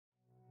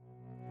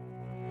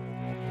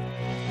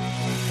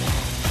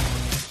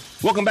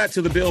Welcome back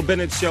to the Bill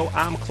Bennett Show.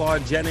 I'm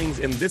Claude Jennings,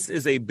 and this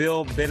is a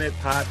Bill Bennett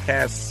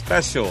podcast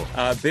special.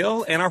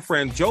 Bill and our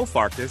friend Joe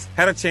Farkas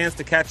had a chance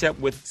to catch up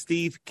with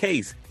Steve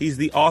Case. He's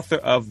the author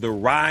of The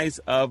Rise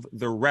of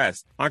the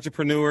Rest.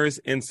 Entrepreneurs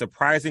in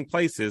surprising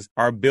places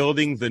are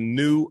building the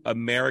new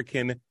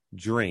American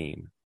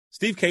dream.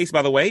 Steve Case,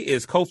 by the way,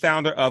 is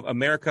co-founder of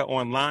America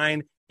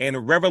Online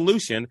and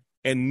Revolution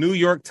and New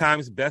York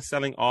Times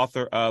bestselling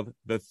author of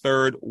The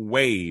Third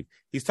Wave.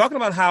 He's talking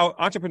about how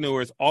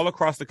entrepreneurs all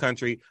across the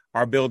country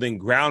are building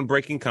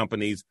groundbreaking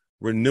companies,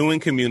 renewing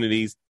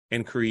communities,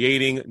 and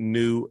creating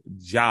new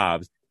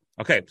jobs.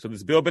 Okay, so this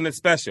is Bill Bennett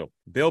special.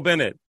 Bill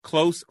Bennett,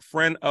 close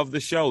friend of the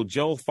show,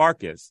 Joe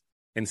Farkas,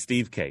 and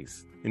Steve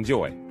Case.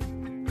 Enjoy.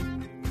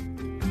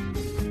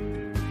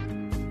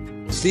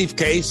 Steve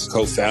Case,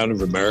 co-founder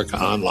of America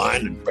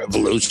Online and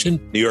Revolution,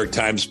 New York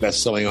Times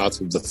bestselling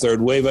author of The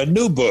Third Wave, a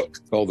new book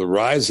called The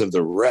Rise of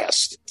the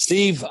Rest.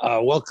 Steve,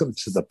 welcome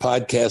to the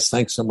podcast.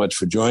 Thanks so much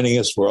for joining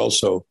us. We're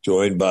also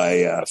joined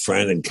by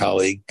friend and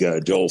colleague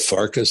Joel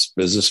Farkas,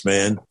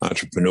 businessman,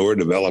 entrepreneur,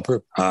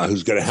 developer,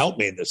 who's going to help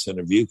me in this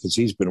interview because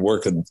he's been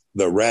working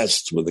the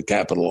rest with a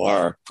capital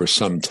R for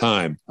some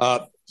time.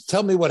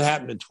 Tell me what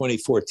happened in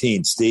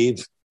 2014,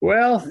 Steve.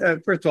 Well,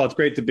 first of all, it's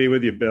great to be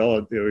with you,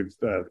 Bill. We've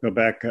go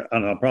back, I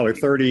don't know, probably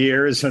 30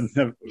 years. And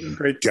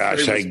great.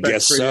 Gosh, I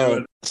guess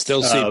so.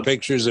 Still see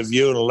pictures of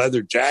you in a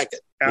leather jacket.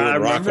 I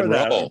remember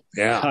that. Roll.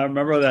 Yeah, I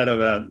remember that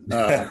event.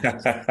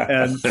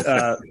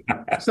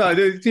 So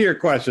to your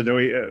question,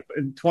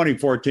 in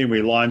 2014,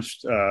 we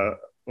launched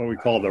what we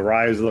call the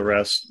Rise of the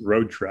Rest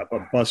road trip, a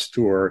bus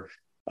tour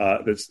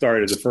that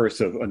started the first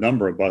of a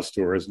number of bus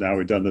tours. Now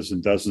we've done this in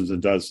dozens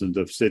and dozens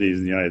of cities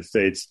in the United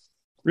States.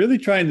 Really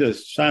trying to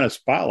shine a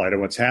spotlight on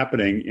what's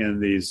happening in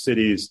these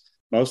cities,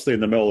 mostly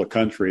in the middle of the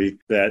country,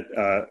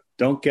 that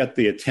don't get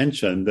the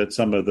attention that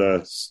some of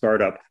the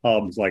startup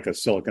hubs like a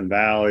Silicon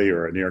Valley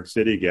or a New York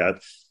City get,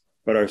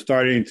 but are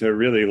starting to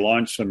really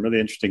launch some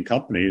really interesting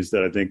companies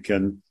that I think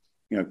can,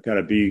 kind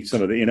of be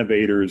some of the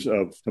innovators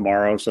of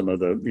tomorrow, some of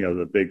the,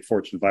 the big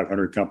Fortune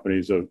 500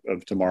 companies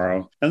of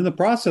tomorrow. And the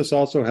process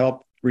also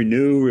help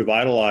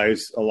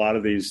revitalize a lot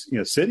of these,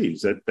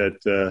 cities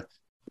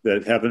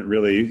that haven't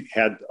really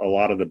had a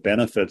lot of the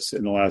benefits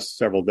in the last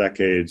several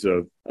decades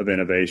of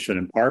innovation,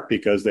 in part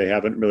because they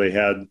haven't really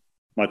had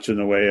much in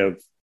the way of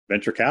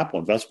venture capital,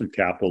 investment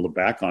capital to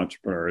back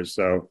entrepreneurs.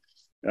 So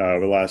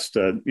the last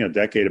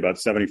decade, about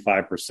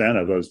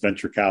 75% of those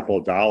venture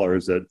capital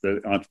dollars that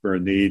the entrepreneur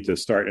need to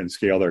start and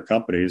scale their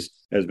companies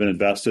has been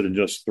invested in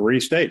just 3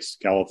 states,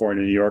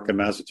 California, New York, and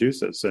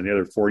Massachusetts. And the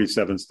other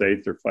 47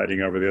 states are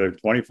fighting over the other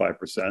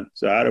 25%.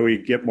 So how do we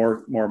get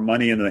more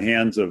money in the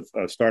hands of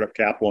startup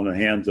capital, in the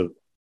hands of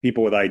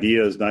people with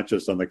ideas, not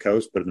just on the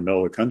coast, but in the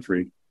middle of the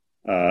country?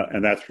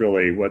 And that's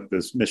really what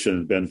this mission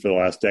has been for the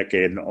last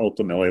decade, and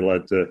ultimately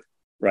led to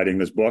writing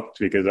this book,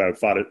 because I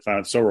found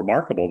it so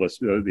remarkable.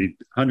 The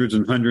hundreds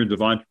and hundreds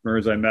of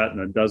entrepreneurs I met in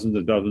the dozens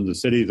and dozens of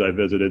cities I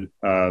visited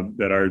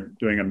that are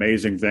doing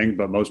amazing things,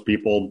 but most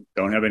people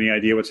don't have any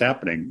idea what's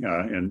happening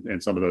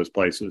in some of those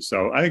places.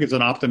 So I think it's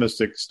an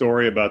optimistic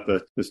story about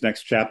this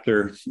next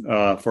chapter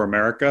for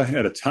America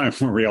at a time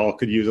where we all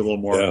could use a little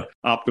more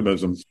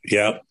optimism.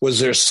 Yeah. Was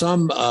there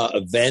some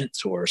event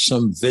or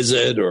some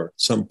visit or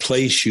some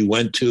place you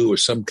went to or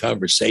some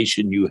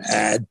conversation you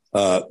had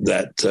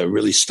that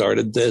really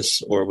started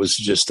this? Or was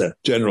it just a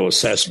general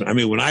assessment? I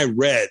mean, when I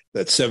read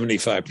that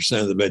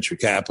 75% of the venture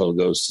capital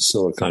goes to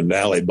Silicon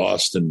Valley,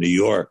 Boston, New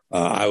York,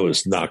 I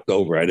was knocked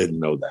over. I didn't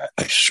know that.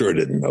 I sure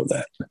didn't know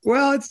that.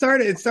 Well, it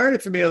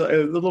started for me a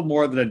little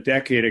more than a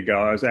decade ago.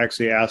 I was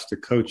actually asked to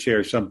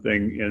co-chair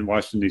something in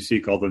Washington, D.C.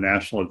 called the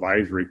National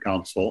Advisory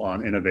Council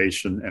on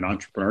Innovation and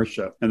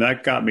Entrepreneurship. And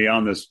that got me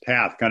on this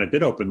path, kind of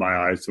did open my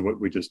eyes to what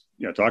we just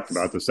talked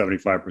about, the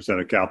 75%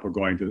 of capital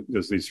going to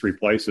just these 3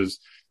 places.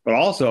 But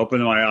also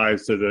opened my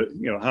eyes to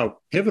the, how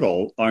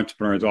pivotal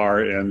entrepreneurs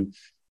are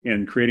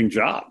in creating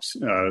jobs.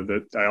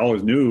 That I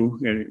always knew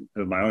in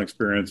my own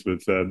experience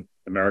with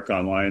America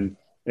Online,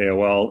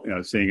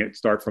 AOL, seeing it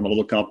start from a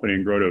little company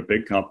and grow to a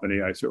big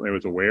company. I certainly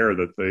was aware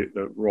that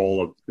the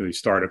role of these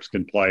startups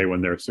can play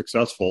when they're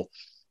successful.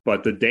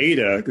 But the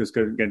data, this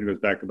again goes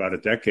back about a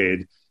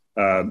decade,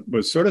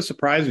 was sort of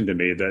surprising to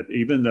me that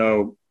even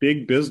though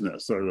big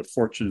business or the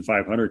Fortune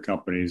 500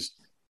 companies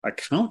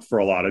account for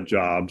a lot of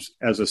jobs,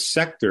 as a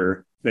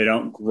sector, they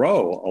don't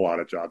grow a lot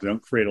of jobs. They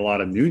don't create a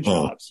lot of new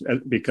jobs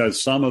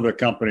because some of the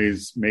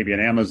companies, maybe an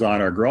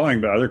Amazon, are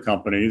growing, but other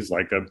companies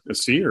like a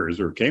Sears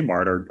or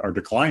Kmart are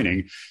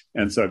declining.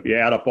 And so if you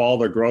add up all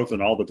the growth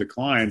and all the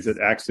declines, it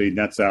actually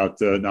nets out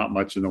not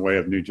much in the way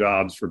of new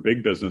jobs for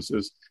big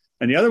businesses.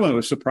 And the other one that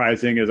was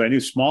surprising is I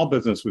knew small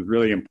business was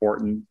really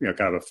important, kind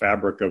of a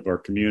fabric of our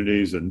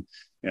communities and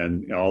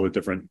all the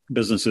different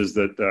businesses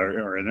that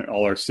are in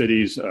all our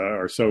cities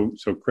are so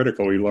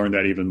critical. We learned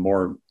that even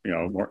more,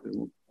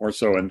 more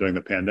so during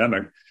the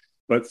pandemic.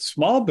 But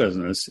small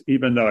business,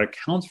 even though it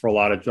accounts for a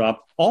lot of jobs,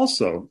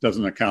 also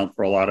doesn't account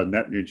for a lot of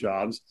net new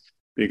jobs.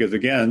 Because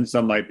again,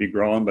 some might be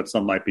growing, but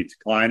some might be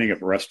declining.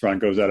 If a restaurant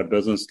goes out of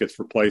business, gets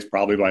replaced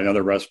probably by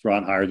another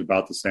restaurant, hires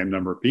about the same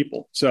number of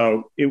people.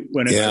 So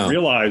when I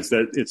realized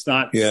that it's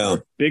not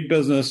big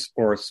business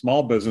or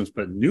small business,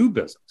 but new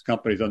business,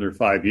 companies under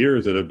 5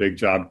 years that are big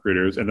job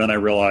creators. And then I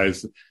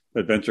realized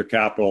that venture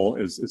capital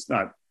is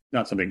not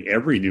something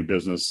every new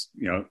business,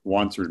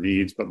 wants or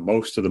needs, but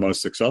most of the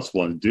most successful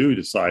ones do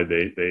decide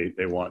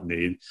they want and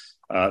need.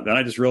 Then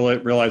I just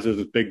realized there's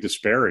a big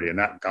disparity, and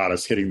that got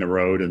us hitting the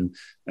road and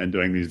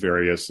doing these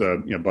various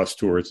bus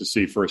tours to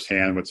see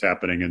firsthand what's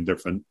happening in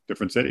different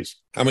cities.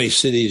 How many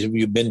cities have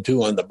you been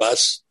to on the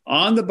bus?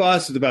 On the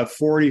bus, it's about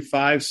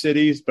 45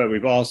 cities, but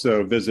we've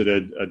also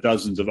visited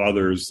dozens of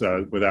others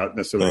without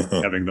necessarily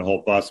having the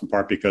whole bus, in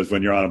part because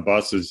when you're on a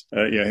bus,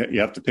 you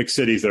have to pick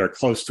cities that are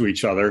close to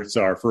each other.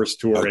 So our first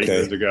tour 8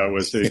 years ago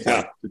was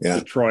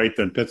Detroit,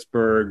 then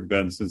Pittsburgh,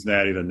 then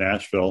Cincinnati, then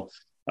Nashville.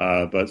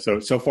 But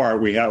so far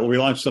we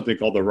launched something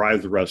called the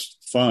Rise the Rest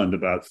Fund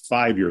about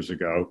 5 years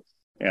ago.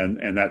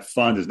 And that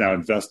fund is now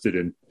invested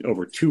in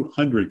over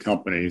 200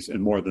 companies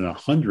in more than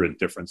 100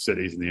 different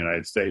cities in the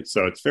United States.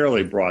 So it's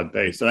fairly broad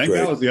based. And I think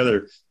that was the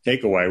other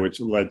takeaway, which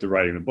led to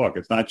writing the book.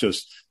 It's not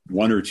just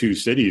one or two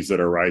cities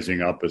that are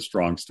rising up as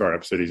strong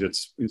startup cities.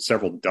 It's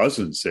several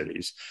dozen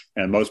cities.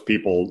 And most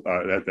people,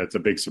 that's a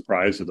big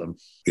surprise to them.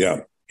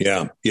 Yeah.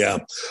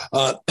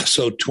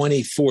 So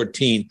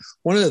 2014,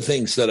 one of the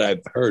things that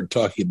I've heard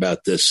talking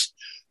about this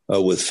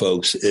with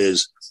folks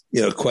is,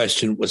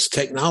 question, was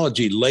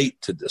technology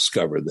late to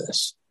discover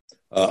this?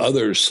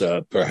 Others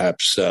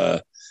perhaps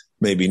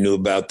maybe knew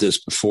about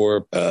this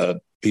before.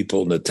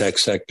 People in the tech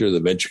sector, the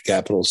venture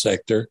capital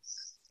sector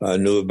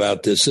knew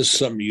about this. This is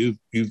something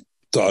you've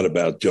thought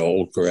about,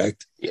 Joel,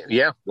 correct?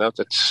 Yeah, no,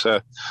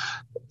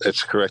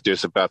 that's correct.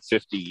 There's about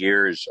 50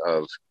 years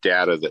of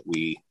data that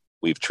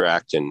we've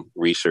tracked and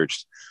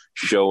researched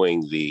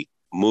showing the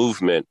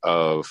movement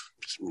of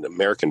the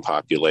American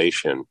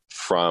population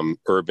from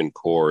urban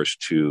cores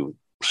to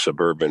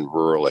suburban,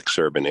 rural,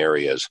 exurban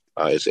areas.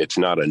 It's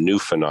not a new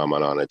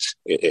phenomenon.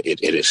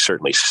 It is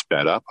certainly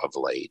sped up of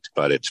late,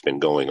 but it's been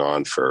going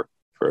on for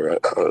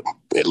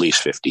at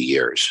least 50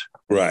 years.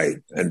 Right.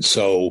 And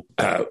so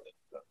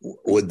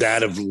should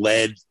that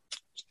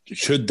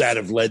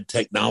have led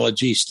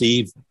technology,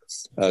 Steve,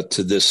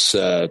 to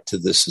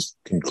this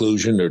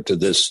conclusion or to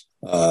this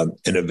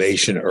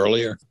innovation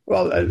earlier?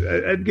 Well,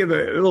 I'd give a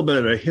little bit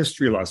of a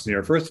history lesson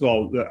here. First of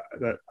all,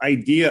 the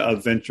idea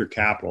of venture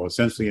capital,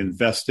 essentially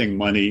investing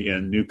money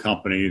in new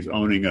companies,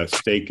 owning a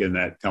stake in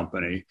that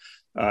company,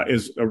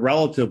 is a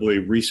relatively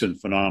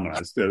recent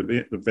phenomenon.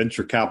 The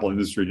venture capital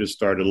industry just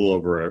started a little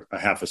over a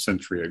half a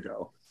century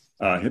ago.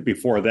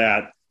 Before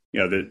that,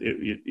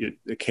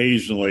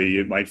 occasionally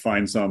you might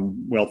find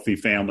some wealthy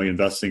family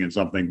investing in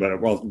something, but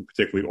it wasn't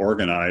particularly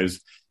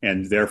organized.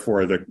 And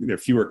therefore, the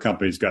fewer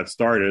companies got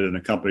started, and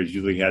the companies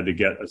usually had to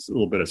get a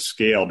little bit of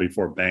scale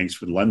before banks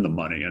would lend them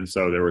money. And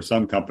so there were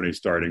some companies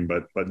starting,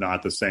 but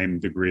not the same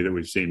degree that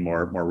we've seen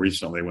more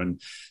recently when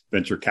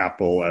venture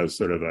capital as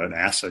sort of an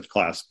asset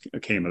class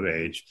came of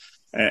age.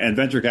 And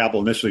venture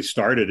capital initially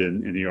started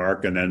in New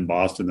York and then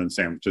Boston and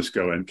San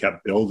Francisco and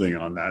kept building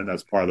on that. And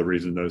that's part of the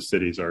reason those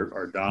cities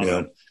are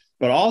dominant. Yeah.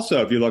 But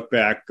also, if you look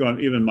back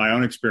on even my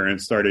own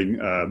experience starting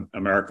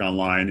America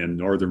Online in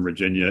Northern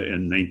Virginia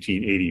in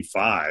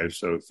 1985,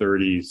 so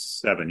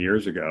 37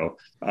 years ago,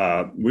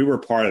 we were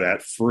part of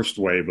that first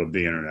wave of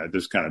the internet,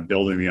 just kind of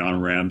building the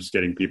on-ramps,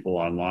 getting people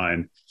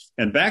online.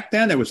 And back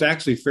then, it was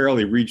actually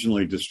fairly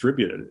regionally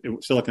distributed.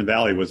 Silicon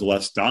Valley was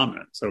less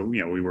dominant. So,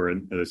 we were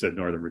in, as I said,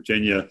 Northern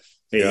Virginia.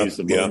 Hayes,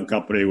 the modem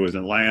company, was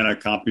in Atlanta.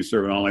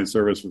 CompuServe, an online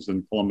service, was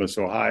in Columbus,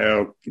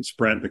 Ohio.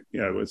 Sprint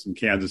was in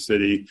Kansas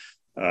City.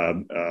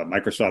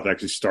 Microsoft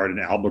actually started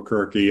in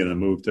Albuquerque and then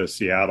moved to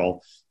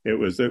Seattle. It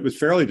was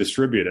fairly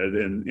distributed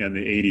in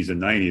the 80s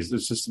and 90s.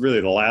 It's just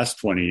really the last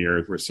 20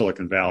 years where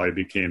Silicon Valley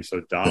became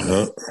so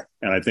dominant.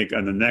 And I think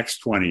in the next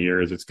 20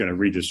 years, it's going to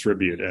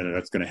redistribute, and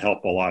that's going to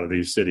help a lot of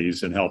these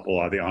cities and help a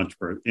lot of the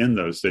entrepreneurs in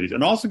those cities,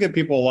 and also give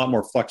people a lot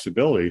more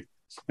flexibility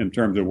in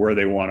terms of where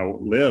they want to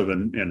live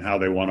and how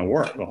they want to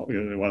work.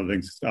 One of the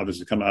things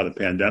obviously come out of the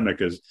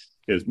pandemic is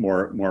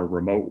more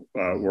remote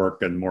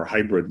work and more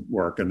hybrid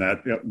work, and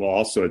that will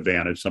also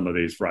advantage some of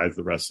these Rise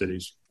the Rest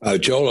cities.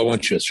 Joel, I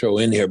want you to throw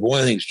in here, but one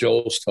of the things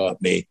Joel's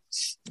taught me,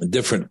 a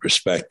different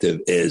perspective,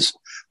 is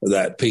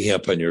that, picking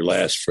up on your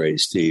last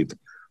phrase, Steve,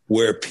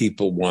 where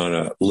people want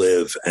to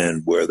live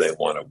and where they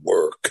want to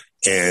work.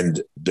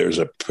 And there's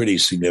a pretty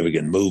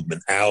significant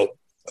movement out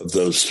of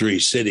those three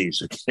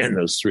cities, again,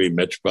 those three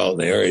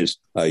metropolitan areas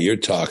you're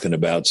talking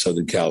about,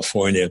 Southern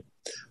California,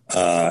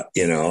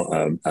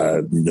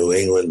 New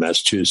England,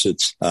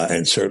 Massachusetts,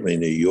 and certainly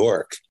New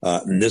York.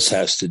 And this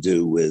has to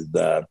do with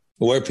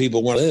where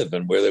people want to live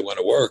and where they want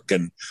to work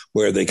and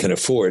where they can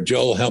afford.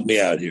 Joel, help me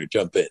out here.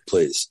 Jump in,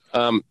 please.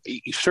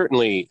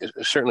 Certainly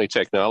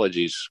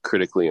technology is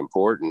critically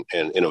important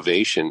and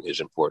innovation is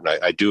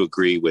important. I do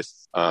agree with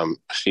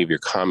Steve, your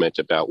comment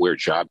about where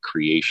job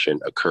creation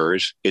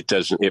occurs.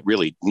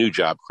 New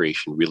job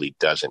creation really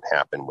doesn't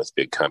happen with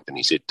big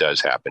companies. It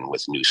does happen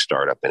with new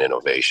startup and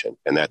innovation.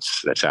 And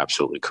that's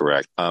absolutely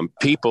correct.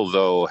 People,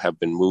 though, have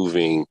been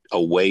moving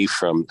away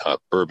from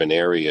urban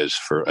areas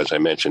as I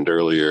mentioned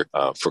earlier,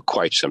 for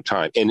quite some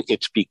time. And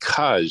it's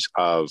because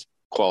of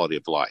quality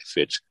of life.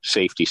 It's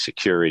safety,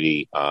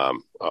 security,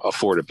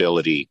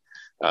 affordability.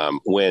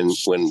 When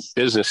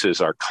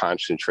businesses are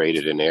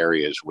concentrated in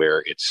areas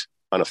where it's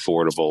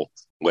unaffordable,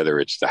 whether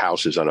it's the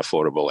house is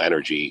unaffordable,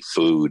 energy,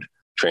 food,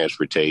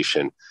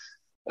 transportation,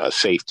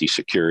 safety,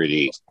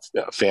 security,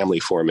 family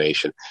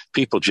formation,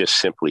 people just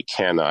simply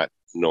cannot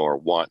nor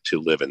want to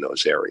live in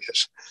those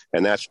areas.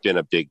 And that's been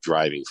a big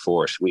driving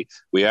force.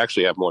 We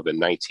actually have more than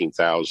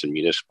 19,000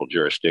 municipal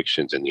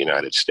jurisdictions in the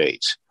United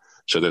States.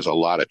 So there's a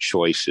lot of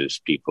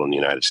choices people in the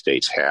United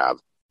States have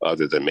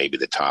other than maybe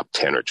the top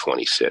 10 or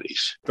 20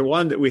 cities. The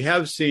one that we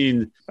have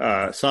seen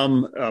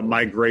some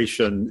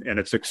migration, and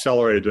it's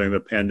accelerated during the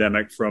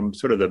pandemic, from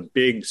sort of the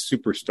big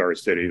superstar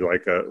cities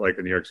like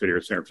New York City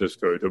or San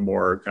Francisco to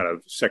more kind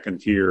of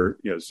second tier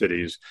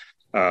cities.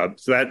 So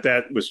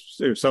that was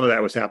some of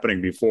that was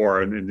happening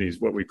before, and in these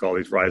what we call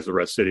these rise of the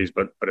rest cities,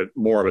 but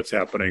more of it's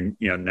happening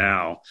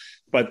now.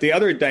 But the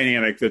other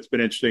dynamic that's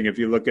been interesting, if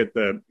you look at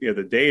the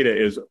data,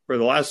 is for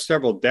the last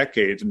several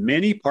decades,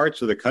 many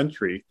parts of the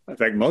country, in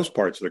fact, most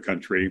parts of the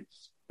country,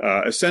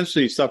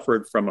 essentially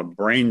suffered from a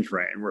brain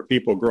drain, where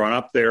people growing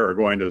up there or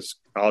going to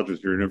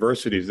colleges or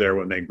universities there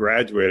when they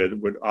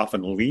graduated would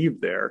often leave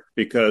there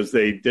because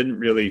they didn't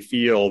really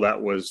feel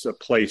that was a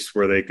place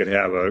where they could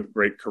have a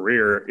great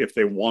career if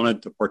they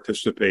wanted to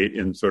participate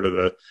in sort of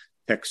the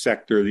tech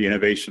sector, the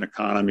innovation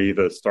economy,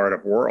 the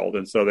startup world.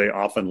 And so they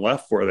often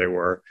left where they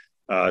were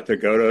to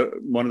go to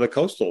one of the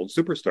coastal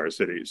superstar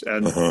cities.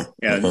 And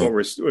what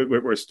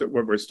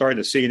we're starting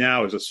to see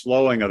now is a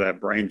slowing of that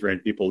brain drain,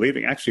 people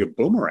leaving, actually a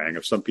boomerang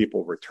of some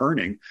people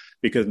returning,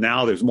 because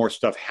now there's more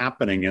stuff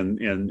happening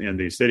in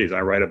these cities.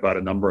 I write about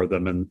a number of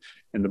them in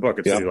the book.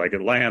 It's cities like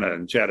Atlanta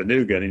and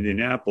Chattanooga and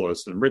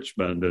Indianapolis and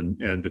Richmond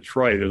and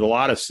Detroit. There's a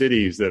lot of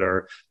cities that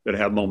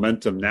have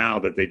momentum now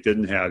that they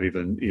didn't have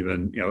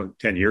even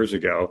 10 years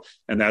ago.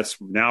 And that's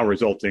now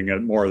resulting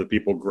in more of the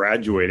people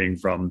graduating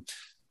from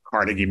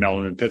Carnegie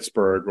Mellon in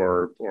Pittsburgh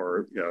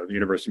or the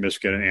University of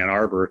Michigan in Ann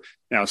Arbor,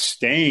 now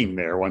staying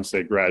there once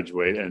they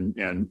graduate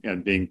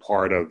and being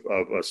part of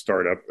a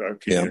startup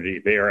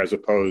community there, as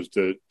opposed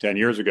to 10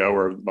 years ago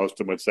where most of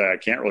them would say, I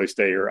can't really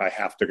stay here. I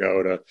have to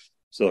go to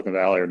Silicon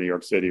Valley or New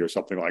York City or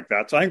something like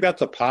that. So I think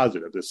that's a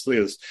positive. This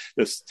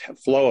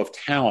flow of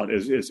talent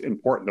is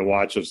important to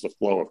watch as the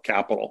flow of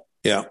capital.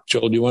 Yeah.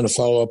 Joel, do you want to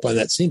follow up on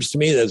that? Seems to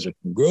me there's a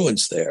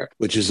congruence there,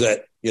 which is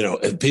that,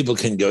 if people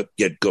can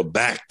go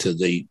back to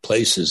the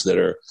places that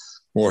are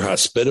more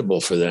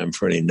hospitable for them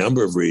for any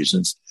number of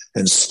reasons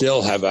and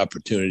still have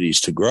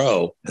opportunities to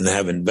grow and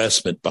have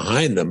investment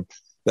behind them,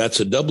 that's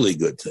a doubly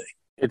good thing.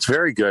 It's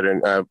very good.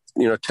 And,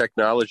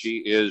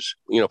 technology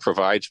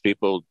provides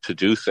people to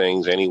do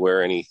things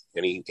anywhere, any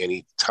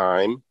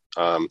time,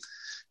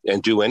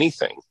 and do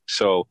anything.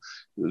 So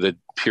the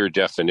pure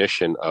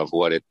definition of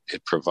what it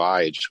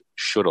provides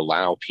should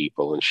allow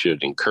people and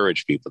should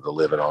encourage people to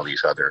live in all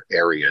these other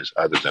areas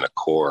other than a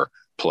core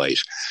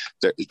place.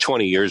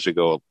 20 years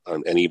ago,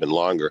 and even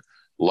longer,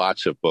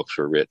 lots of books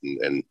were written,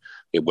 and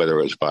whether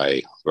it was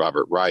by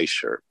Robert Reich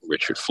or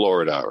Richard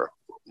Florida or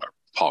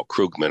Paul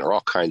Krugman or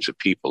all kinds of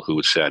people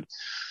who said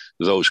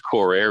those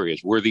core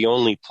areas were the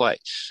only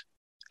place.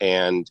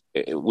 And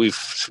we've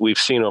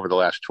seen over the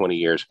last 20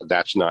 years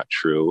that's not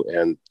true.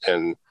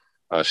 And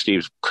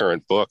Steve's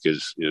current book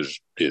is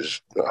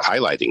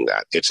highlighting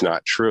that it's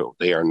not true.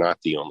 They are not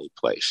the only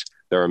place.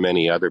 There are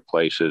many other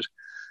places,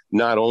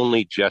 not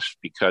only just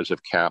because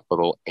of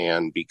capital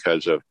and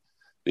because of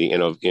the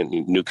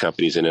new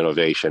companies and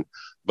innovation,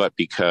 but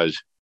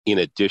because in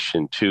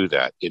addition to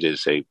that, it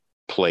is a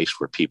place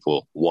where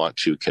people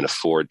can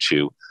afford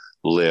to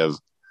live,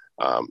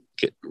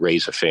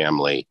 raise a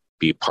family,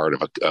 be part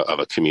of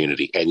a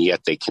community, and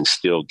yet they can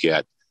still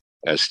get,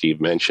 as Steve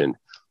mentioned,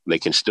 they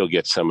can still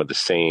get some of the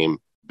same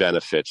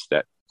benefits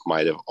that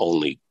might have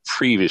only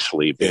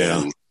previously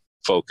been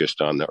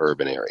focused on the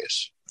urban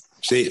areas.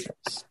 Steve?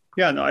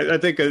 Yeah, no, I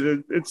think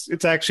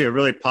it's actually a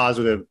really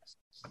positive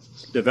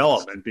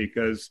development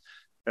because,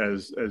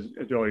 as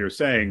Joel, you're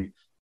saying,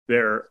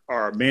 there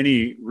are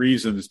many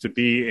reasons to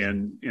be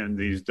in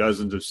these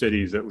dozens of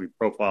cities that we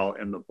profile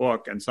in the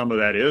book. And some of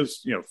that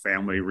is,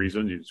 family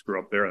reasons. You just grew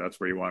up there and that's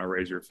where you want to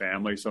raise your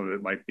family. Some of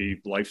it might be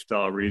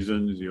lifestyle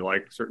reasons. You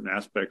like certain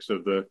aspects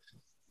of the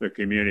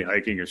community,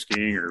 hiking or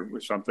skiing or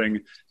something.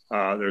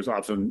 There's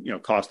often,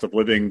 cost of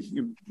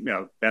living,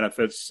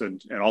 benefits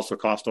and also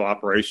cost of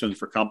operations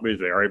for companies.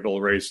 They are able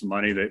to raise some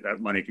money. That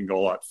money can go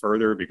a lot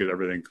further because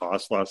everything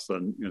costs less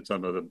than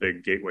some of the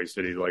big gateway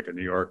cities like in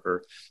New York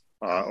or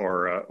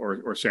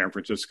San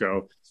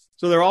Francisco.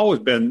 So there have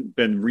always been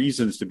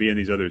reasons to be in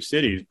these other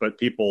cities, but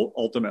people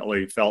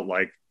ultimately felt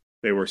like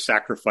they were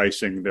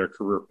sacrificing their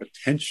career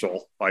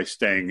potential by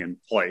staying in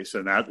place,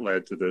 and that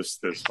led to this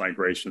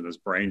migration, this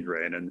brain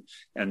drain,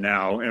 and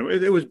now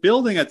it was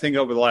building, I think,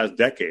 over the last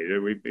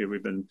decade. We've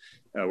been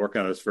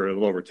working on this for a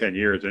little over 10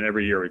 years, and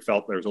every year we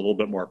felt there was a little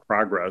bit more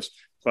progress.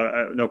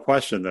 But no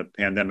question, the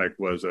pandemic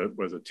was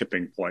a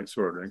tipping point,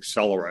 sort of an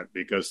accelerant,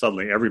 because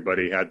suddenly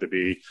everybody had to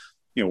be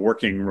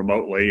working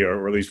remotely,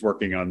 or at least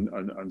working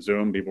on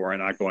Zoom. People were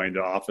not going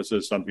to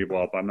offices. Some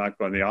people, if I'm not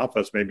going to the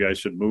office, maybe I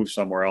should move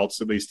somewhere else,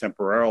 at least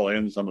temporarily.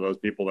 And some of those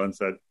people then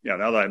said,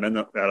 now that I'm in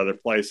that other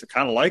place, I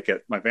kind of like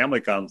it. My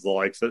family comes,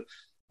 likes it.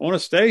 I want to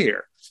stay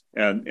here.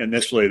 And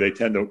initially, they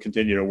tend to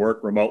continue to work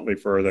remotely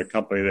for the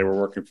company they were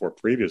working for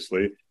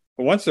previously.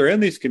 But once they're in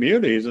these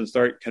communities and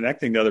start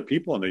connecting to other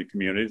people in the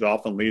communities,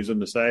 often leads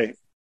them to say,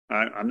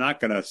 I'm not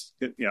going to,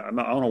 I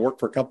want to work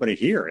for a company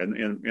here in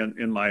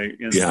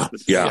the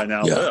city I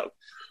now live.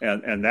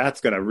 And that's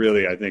going to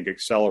really, I think,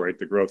 accelerate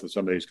the growth of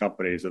some of these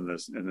companies in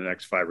the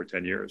next 5 or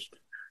 10 years.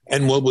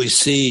 And will we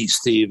see,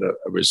 Steve,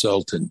 a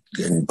result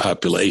in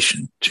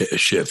population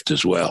shift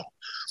as well,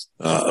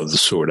 of the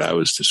sort I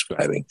was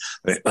describing?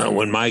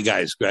 When my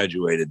guys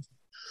graduated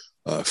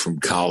from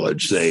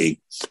college, they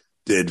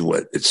did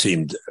what it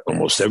seemed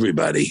almost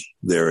everybody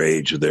their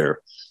age,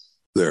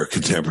 their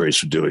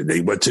contemporaries were doing.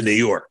 They went to New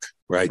York,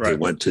 right? They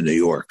went to New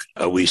York.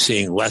 Are we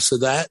seeing less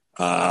of that,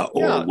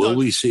 or will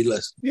we see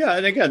less? Yeah,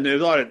 and again,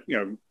 there's a lot of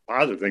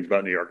positive things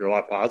about New York. There are a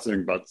lot of positive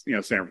things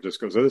about San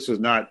Francisco. So this is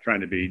not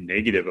trying to be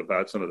negative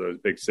about some of those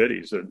big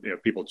cities.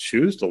 That people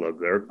choose to live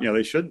there.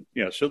 They should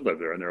live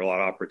there, and there are a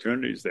lot of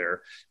opportunities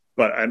there.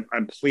 But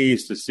I'm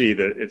pleased to see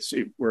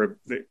that where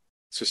the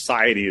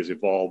society is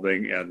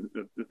evolving, and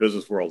the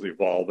business world is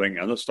evolving,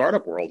 and the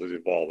startup world is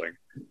evolving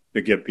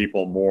to give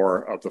people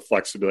more of the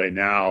flexibility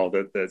now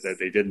that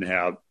they didn't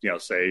have,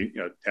 say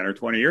 10 or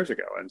 20 years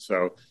ago. And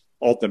so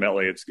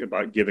ultimately it's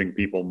about giving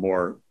people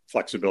more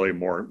flexibility,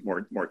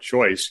 more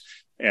choice.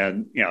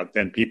 And,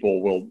 then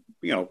people will,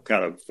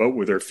 kind of vote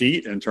with their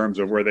feet in terms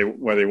of where they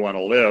want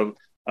to live.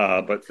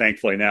 But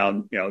thankfully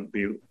now,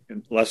 be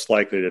less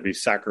likely to be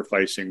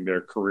sacrificing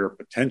their career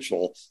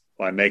potential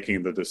by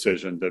making the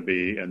decision to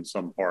be in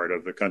some part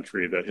of the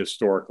country that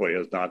historically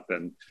has not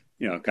been,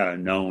 kind of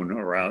known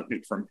around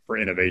for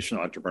innovation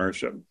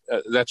entrepreneurship.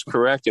 That's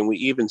correct. And we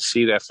even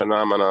see that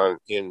phenomenon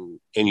in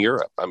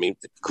Europe. I mean,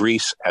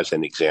 Greece, as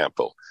an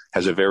example,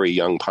 has a very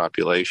young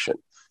population,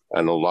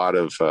 and a lot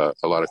of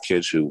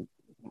kids who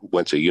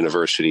went to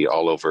university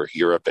all over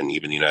Europe and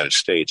even the United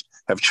States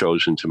have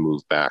chosen to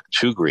move back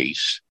to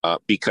Greece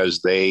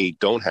because they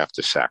don't have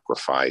to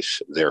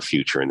sacrifice their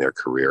future and their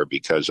career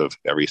because of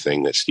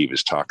everything that Steve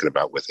is talking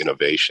about with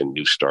innovation,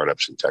 new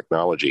startups, and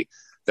technology.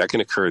 That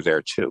can occur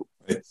there too.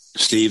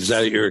 Steve, is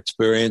that your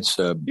experience?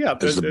 Yeah.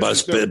 Has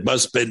the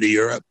bus been to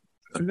Europe?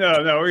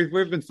 No,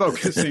 we've been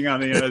focusing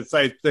on the United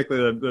States,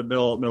 particularly the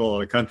middle of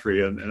the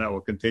country, and that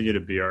will continue to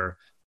be our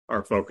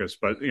focus.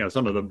 But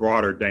some of the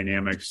broader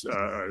dynamics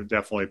are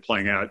definitely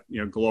playing out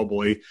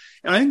globally,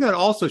 and I think that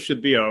also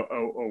should be a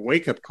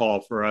wake up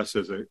call for us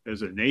as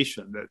a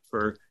nation. That,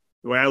 for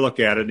the way I look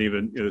at it, and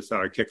even this is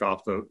how I kick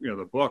off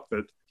the book,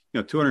 that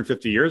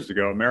 250 years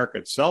ago, America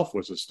itself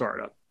was a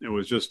startup. It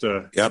was just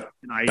an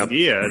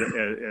idea,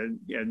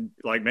 and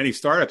like many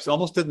startups,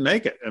 almost didn't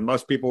make it. And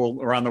most people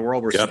around the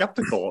world were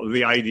skeptical of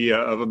the idea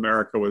of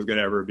America was going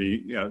to ever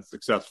be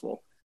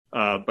successful.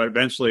 But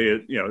eventually,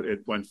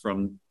 it went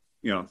from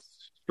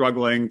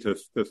struggling to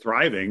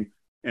thriving,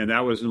 and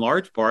that was in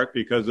large part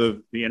because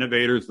of the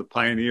innovators, the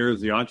pioneers,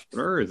 the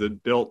entrepreneurs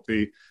that built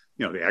the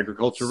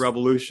agriculture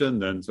revolution,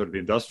 then sort of the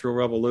industrial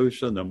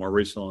revolution, then more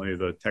recently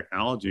the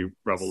technology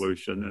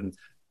revolution,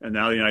 and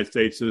now the United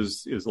States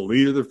is the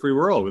leader of the free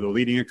world, with a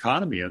leading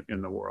economy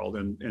in the world,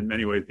 and in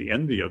many ways the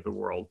envy of the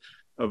world.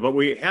 But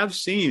we have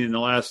seen in the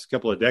last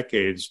couple of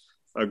decades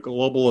a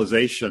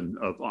globalization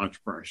of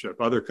entrepreneurship.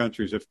 Other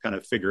countries have kind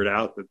of figured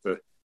out that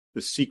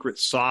the secret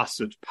sauce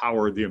that's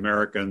powered the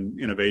American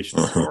innovation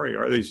story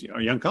are these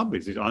young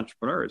companies, these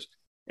entrepreneurs.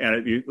 And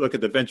if you look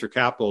at the venture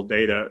capital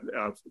data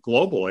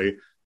globally,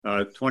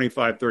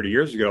 25, 30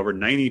 years ago, over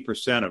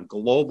 90% of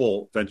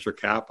global venture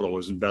capital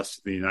was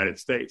invested in the United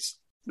States.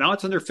 Now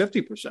it's under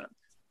 50%.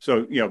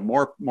 So,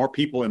 more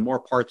people in more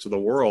parts of the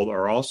world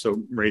are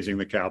also raising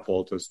the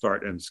capital to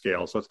start and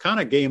scale. So it's kind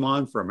of game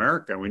on for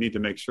America. We need to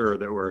make sure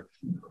that we're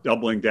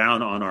doubling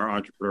down on our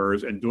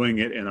entrepreneurs and doing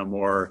it in a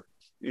more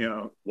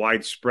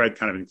widespread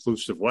kind of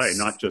inclusive way,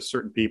 not just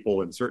certain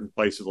people in certain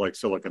places like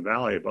Silicon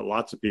Valley, but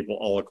lots of people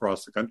all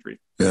across the country.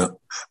 Yeah.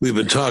 We've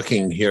been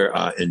talking here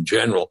in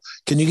general.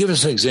 Can you give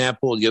us an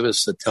example?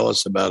 Tell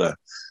us about a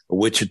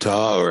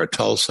Wichita or a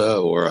Tulsa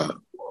or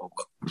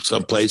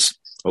someplace,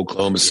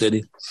 Oklahoma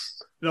City?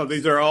 No,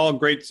 these are all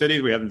great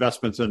cities. We have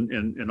investments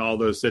in all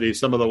those cities.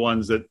 Some of the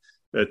ones that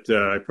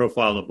I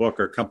profile in the book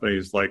are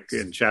companies like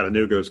in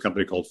Chattanooga, there's a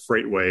company called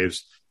FreightWaves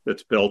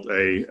that's built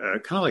a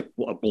kind of like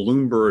a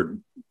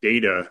Bloomberg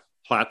data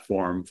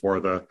platform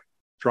for the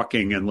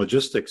trucking and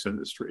logistics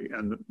industry.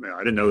 And I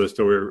didn't know this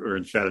till we were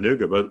in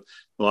Chattanooga, but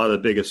a lot of the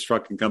biggest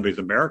trucking companies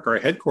in America are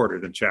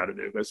headquartered in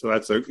Chattanooga. So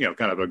that's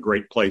kind of a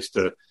great place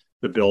to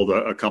build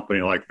a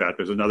company like that.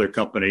 There's another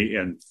company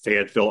in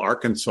Fayetteville,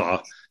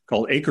 Arkansas,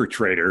 called Acre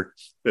Trader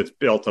that's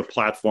built a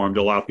platform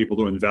to allow people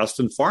to invest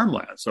in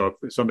farmland. So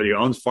if somebody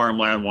owns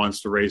farmland,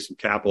 wants to raise some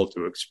capital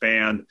to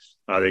expand,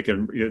 they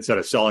can, instead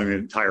of selling the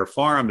entire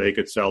farm, they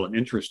could sell an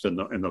interest in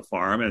the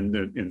farm, and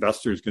the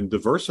investors can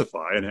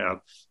diversify and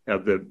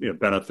have the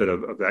benefit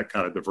of that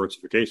kind of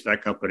diversification.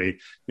 That company,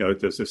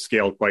 has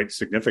scaled quite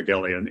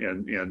significantly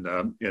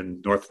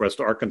in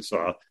Northwest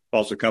Arkansas.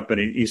 Also, a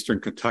company in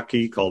Eastern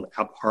Kentucky called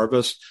App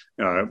Harvest,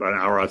 about an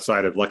hour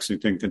outside of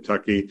Lexington,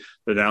 Kentucky,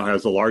 that now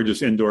has the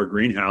largest indoor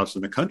greenhouse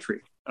in the country,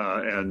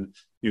 and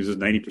uses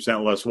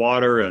 90% less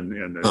water,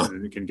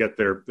 and can get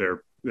their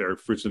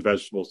fruits and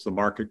vegetables to the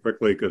market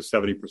quickly, because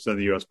 70% of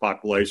the U.S.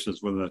 population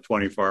is within a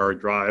 24-hour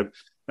drive.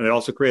 And they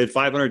also created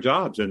 500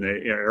 jobs in the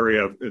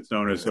area it's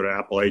known as sort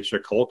of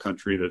Appalachia coal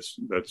country that's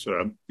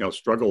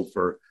struggled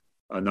for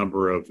a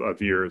number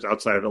of years.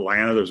 Outside of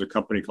Atlanta, there's a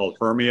company called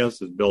Hermeus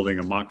that's building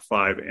a Mach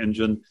 5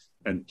 engine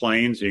and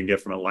planes. You can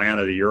get from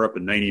Atlanta to Europe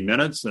in 90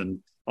 minutes. And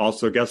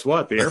also, guess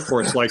what? The Air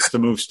Force likes to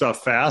move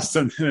stuff fast,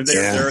 and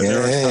they're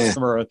a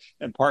customer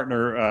and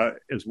partner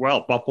as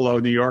well. Buffalo,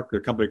 New York,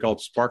 there's a company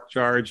called Spark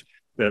Charge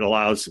that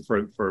allows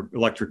for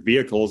electric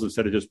vehicles,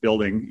 instead of just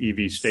building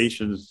EV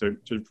stations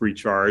to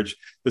recharge.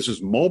 This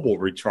is mobile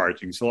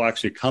recharging. So they'll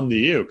actually come to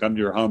you, come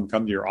to your home,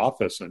 come to your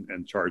office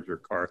and charge your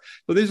car.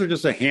 So these are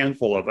just a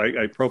handful of,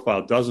 I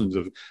profiled dozens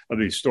of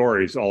these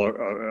stories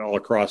all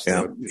across the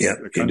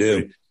country. You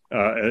do.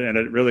 And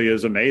it really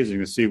is amazing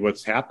to see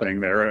what's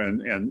happening there,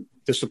 and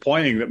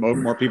disappointing that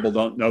more people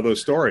don't know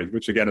those stories,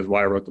 which again is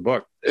why I wrote the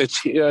book.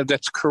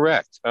 That's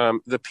correct.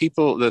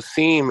 The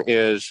theme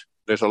is,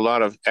 there's a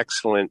lot of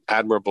excellent,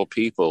 admirable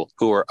people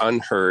who are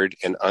unheard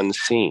and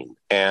unseen.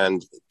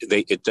 And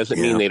it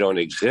doesn't mean they don't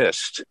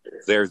exist.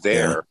 They're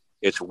there. Yeah.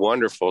 It's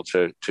wonderful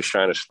to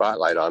shine a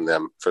spotlight on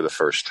them for the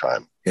first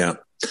time. Yeah.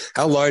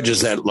 How large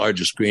is that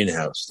largest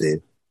greenhouse, Steve?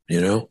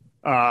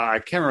 I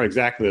can't remember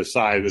exactly the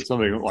size. It's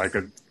something like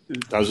a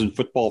dozen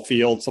football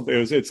fields.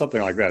 It's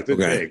something like that. It's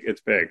big.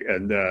 It's big.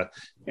 And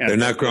they're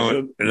not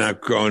growing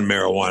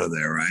marijuana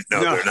there, right?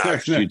 No, they're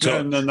not.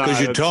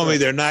 Because you told me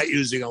they're not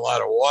using a lot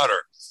of water.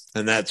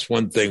 And that's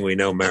one thing we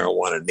know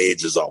marijuana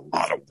needs, is a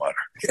lot of water.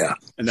 Yeah.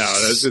 No,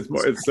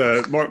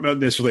 it's more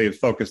initially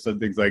focused on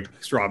things like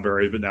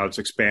strawberries, but now it's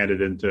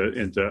expanded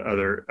into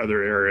other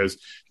areas.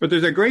 But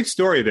there's a great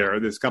story there.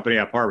 This company,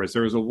 App Harvest.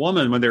 There was a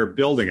woman when they were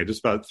building it,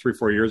 just about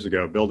 3-4 years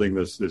ago, building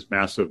this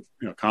massive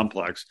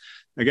complex.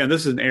 Again,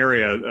 this is an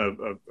area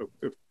of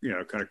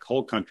kind of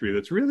coal country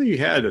that's really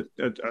had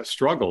a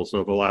struggles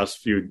over the last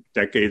few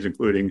decades,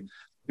 including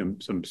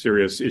some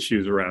serious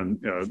issues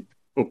around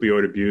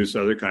opioid abuse,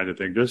 other kind of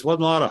thing. There just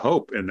wasn't a lot of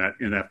hope in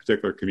that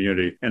particular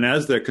community. And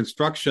as the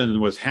construction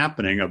was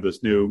happening of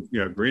this new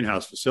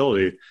greenhouse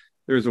facility,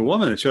 there was a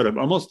woman that showed up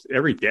almost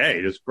every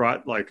day, just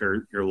brought like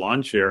her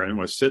lawn chair and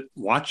was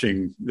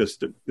watching this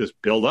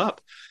build up.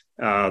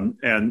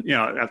 And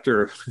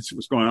after it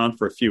was going on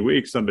for a few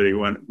weeks, somebody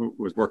who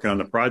was working on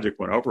the project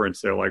went over and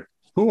said, like,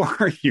 "Who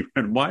are you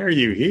and why are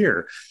you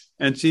here?"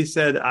 And she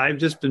said, "I've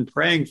just been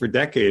praying for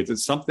decades that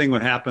something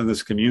would happen in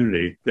this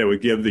community that would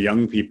give the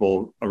young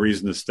people a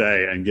reason to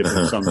stay and give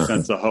them some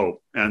sense of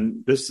hope.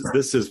 And this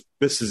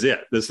is it.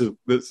 This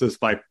is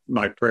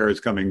my prayer is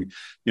coming,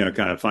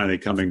 kind of finally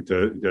coming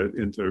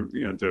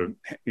into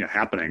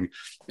happening.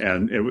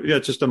 And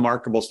it's just a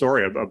remarkable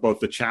story of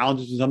both the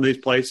challenges in some of these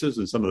places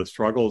and some of the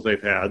struggles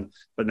they've had,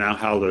 but now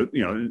how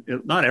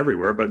not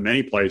everywhere, but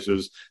many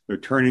places, they're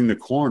turning the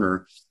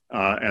corner.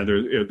 And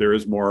there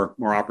is more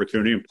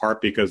opportunity, in part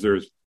because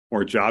there's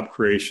more job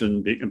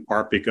creation, in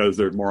part because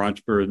there's more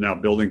entrepreneurs now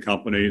building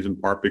companies, in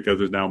part because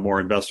there's now more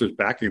investors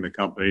backing the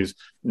companies,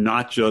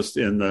 not just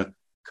in the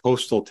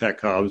coastal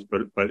tech hubs,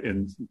 but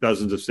in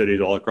dozens of cities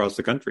all across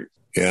the country.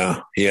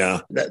 Yeah.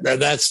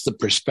 That's the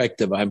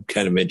perspective I'm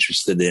kind of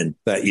interested in,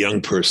 that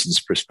young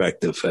person's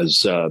perspective.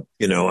 As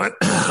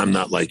I'm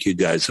not like you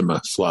guys. I'm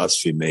a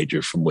philosophy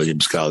major from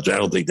Williams College. I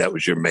don't think that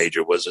was your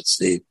major, was it,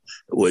 Steve,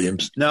 at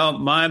Williams? No,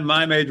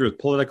 my major was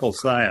political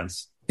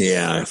science.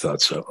 Yeah, I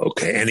thought so.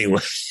 Okay. Anyway,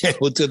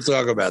 we'll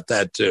talk about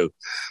that too.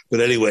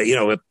 But anyway,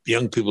 if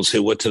young people say,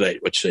 what should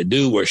I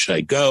do? Where should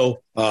I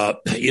go?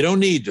 You don't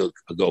need to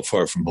go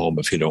far from home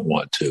if you don't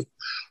want to.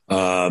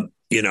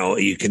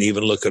 You can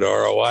even look at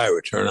ROI,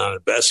 return on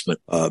investment,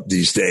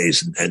 these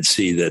days, and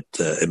see that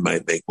it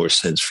might make more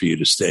sense for you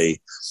to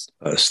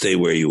stay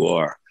where you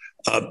are.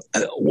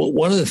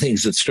 One of the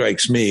things that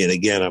strikes me, and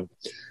again, I'm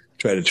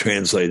trying to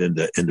translate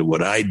into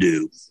what I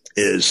do,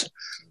 is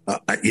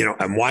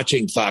I'm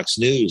watching Fox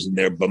News, and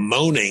they're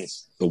bemoaning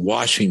the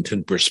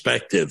Washington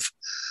perspective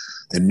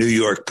and New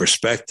York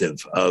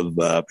perspective of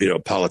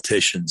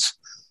politicians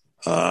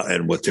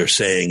and what they're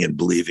saying and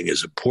believing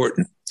is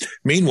important.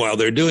 Meanwhile,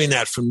 they're doing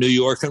that from New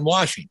York and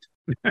Washington.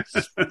 And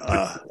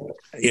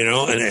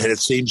it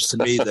seems to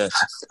me that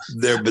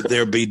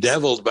they're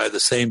bedeviled by the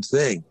same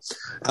thing.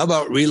 How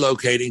about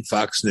relocating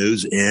Fox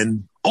News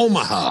in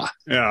Omaha?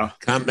 Yeah.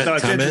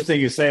 It's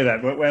interesting you say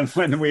that.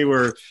 When we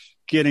were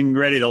getting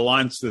ready to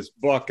launch this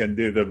book and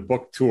do the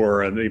book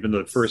tour, and even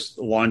the first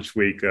launch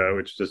week,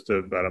 which was just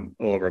about a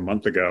little over a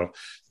month ago,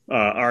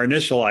 our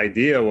initial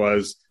idea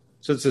was,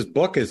 since this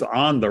book is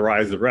on the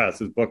rise of the rest,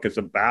 this book is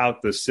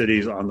about the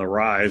cities on the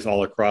rise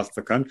all across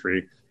the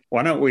country,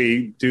 why don't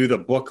we do the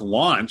book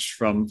launch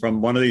from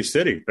one of these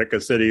cities? Pick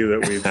a city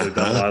that we've done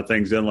a lot of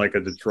things in, like a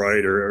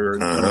Detroit or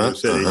another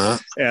city.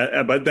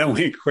 But then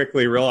we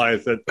quickly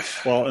realized that,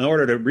 well, in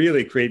order to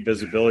really create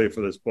visibility for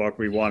this book,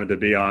 we wanted to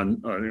be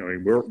on,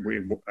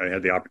 I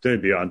had the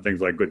opportunity to be on things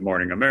like Good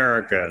Morning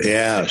America,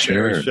 and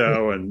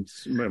Show, and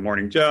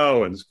Morning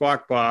Joe, and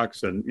Squawk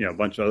Box, and a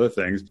bunch of other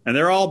things. And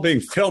they're all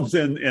being filmed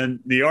in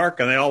New York,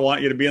 and they all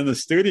want you to be in the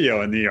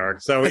studio in New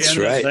York. So we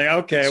ended up saying,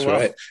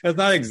 okay, it's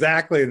not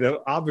exactly the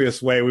obvious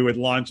way we would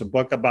launch a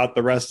book about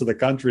the rest of the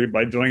country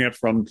by doing it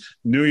from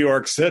New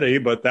York City,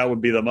 but that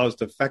would be the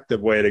most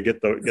effective way to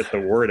get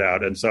the word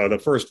out. And so the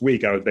first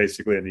week I was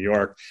basically in New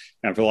York,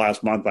 and for the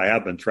last month I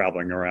have been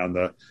traveling around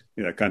the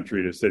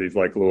country to cities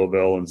like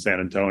Louisville and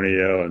San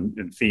Antonio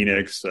and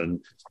Phoenix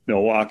and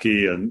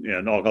Milwaukee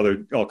and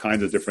all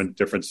kinds of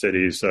different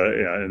cities,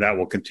 and that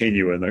will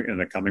continue in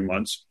the coming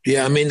months.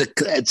 Yeah, I mean,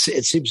 it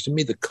seems to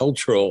me the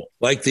cultural,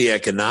 like the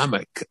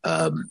economic,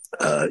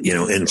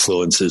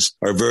 influences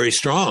are very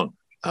strong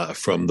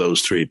from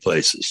those three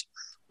places: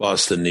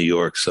 Boston, New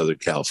York, Southern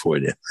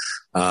California,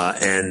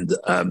 and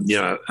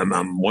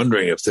I'm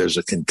wondering if there's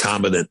a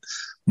concomitant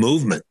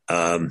movement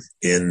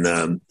in.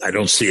 I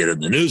don't see it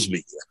in the news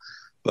media,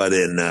 but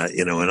in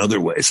other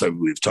ways, like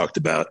we've talked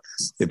about,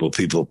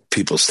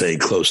 people staying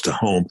close to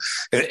home.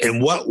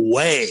 In what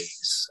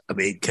ways, I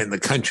mean, can the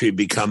country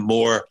become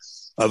more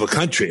of a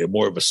country,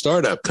 more of a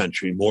startup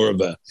country, more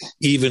of a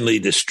evenly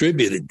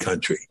distributed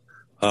country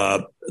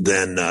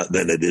than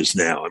it is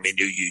now? I mean,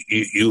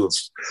 you have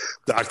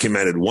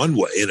documented one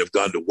way and have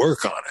gone to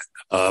work on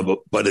it,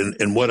 but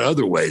in what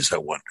other ways, I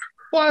wonder?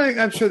 Well,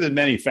 I'm sure there's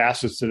many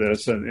facets to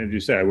this, and as you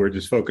say, we're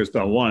just focused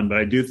on one, but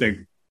I do think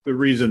the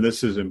reason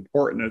this is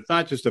important, it's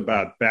not just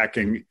about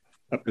backing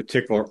a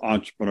particular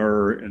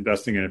entrepreneur,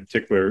 investing in a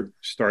particular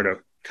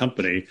startup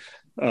company.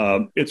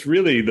 It's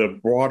really the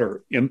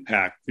broader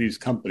impact these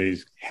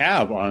companies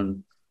have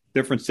on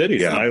different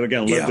cities. Yeah. I,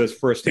 again, lived this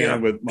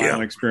firsthand with my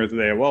own experience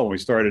with AOL. When we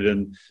started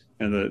in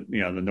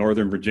the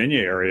Northern Virginia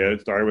area,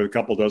 it started with a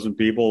couple dozen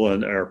people,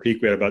 and at our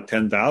peak we had about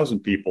 10,000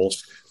 people.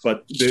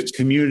 But the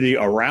community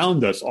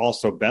around us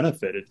also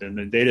benefited. And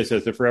the data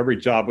says that for every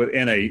job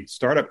within a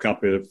startup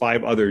company, there are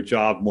 5 other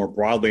jobs more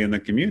broadly in the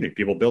community.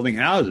 People building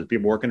houses,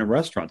 people working in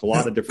restaurants. A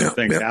lot of different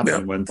things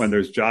happen when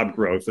there's job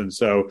growth. And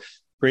so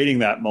creating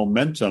that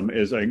momentum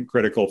is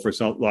critical for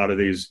a lot of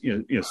these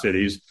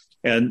cities.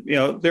 And,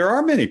 there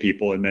are many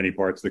people in many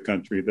parts of the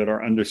country that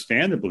are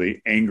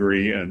understandably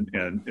angry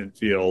and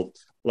feel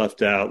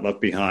left out,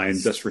 left behind,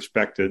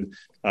 disrespected.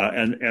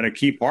 And a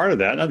key part of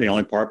that, not the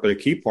only part, but a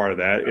key part of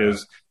that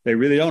is they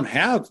really don't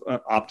have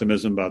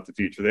optimism about the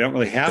future. They don't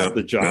really have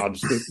the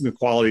jobs, the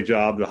quality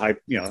job, the high,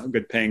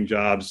 good paying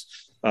jobs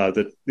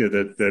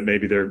that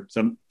maybe their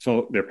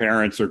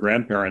parents or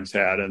grandparents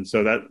had. And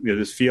so that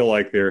just feel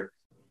like they're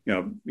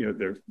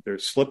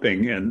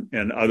slipping,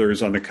 and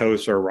others on the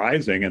coast are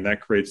rising, and that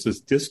creates this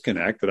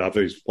disconnect that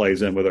obviously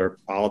plays in with our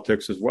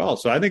politics as well.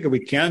 So I think if we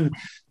can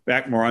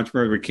back more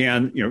entrepreneurs, we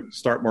can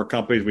start more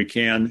companies, we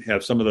can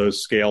have some of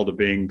those scale to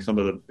being some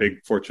of the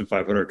big Fortune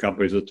 500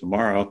 companies of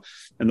tomorrow.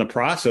 In the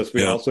process,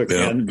 we also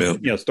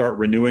can start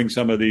renewing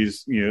some of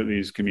these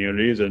these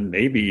communities, and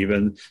maybe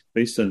even, at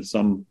least in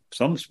some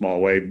small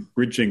way,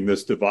 bridging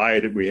this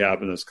divide we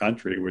have in this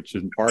country, which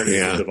in part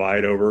is a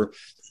divide over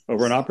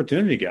an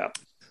opportunity gap.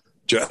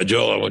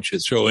 Joel, I want you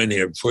to throw in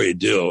here before you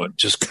do, and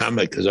just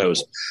comment, because I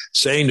was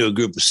saying to a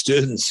group of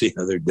students the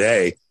other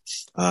day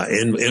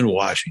in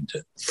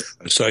Washington,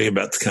 I was talking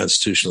about the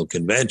Constitutional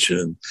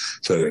Convention,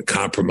 so the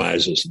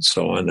compromises and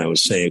so on. I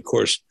was saying, of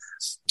course,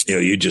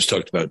 you just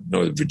talked about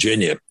Northern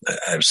Virginia.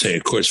 I was saying,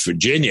 of course,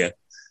 Virginia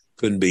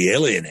couldn't be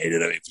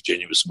alienated. I mean,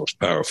 Virginia was the most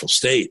powerful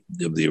state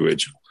of the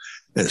original.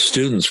 And the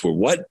students were,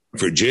 what?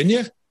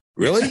 Virginia?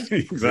 Really?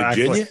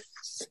 Exactly. Virginia?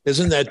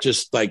 Isn't that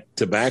just like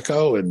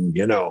tobacco? And,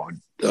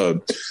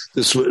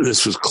 this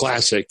was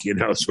classic,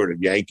 sort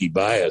of Yankee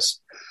bias.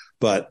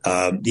 But,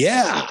 and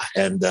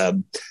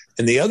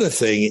the other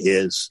thing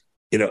is,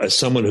 as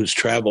someone who's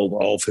traveled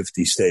all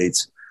 50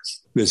 states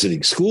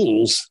visiting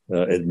schools,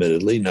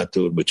 admittedly, not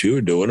doing what you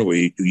were doing or what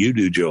you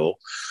do, Joel,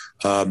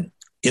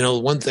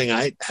 one thing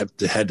I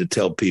had to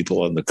tell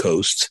people on the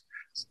coast,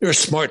 there are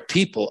smart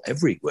people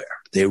everywhere.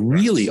 They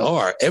really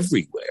are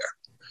everywhere.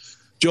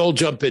 Joel,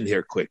 jump in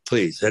here quick,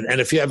 please.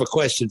 And if you have a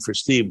question for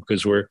Steve,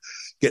 because we're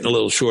getting a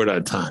little short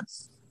on time.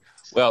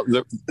 Well,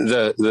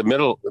 the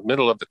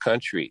middle of the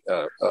country,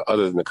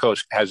 other than the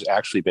coast, has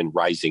actually been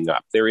rising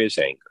up. There is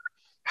anger.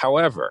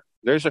 However,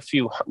 there's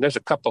a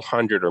couple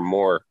hundred or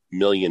more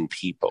million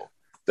people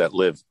that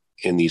live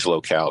in these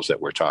locales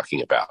that we're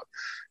talking about.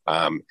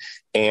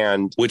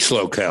 And which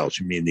locales?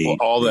 You mean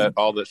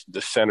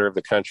the center of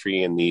the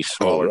country and the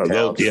smaller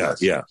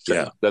towns? Yeah.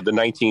 The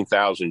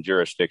 19,000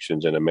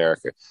 jurisdictions in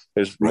America.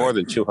 There's more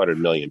than 200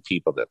 million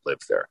people that live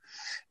there,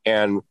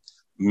 and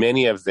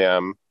many of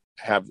them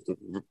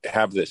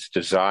have this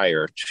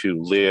desire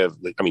to live.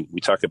 I mean,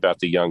 we talk about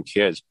the young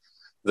kids.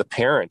 The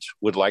parents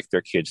would like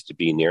their kids to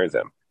be near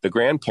them. The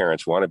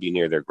grandparents want to be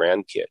near their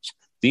grandkids.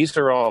 These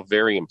are all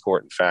very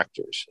important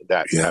factors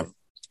that have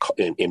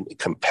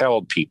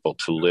compelled people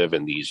to live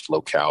in these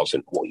locales.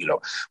 And,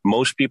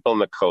 most people on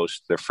the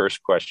coast, their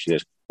first question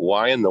is,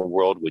 why in the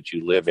world would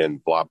you live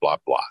in blah, blah,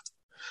 blah?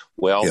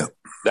 Well,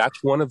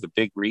 that's one of the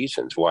big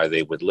reasons why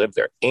they would live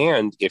there.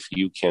 And if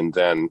you can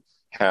then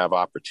have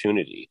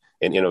opportunity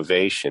and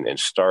innovation and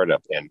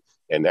startup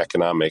and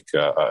economic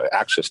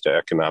access to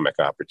economic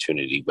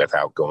opportunity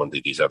without going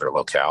to these other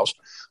locales,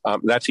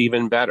 that's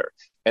even better.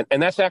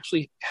 And that's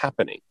actually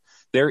happening.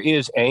 There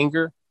is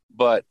anger,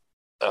 but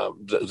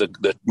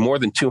the more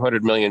than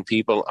 200 million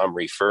people I'm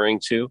referring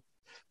to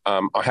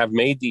have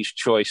made these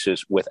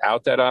choices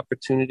without that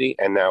opportunity.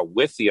 And now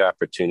with the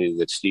opportunity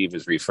that Steve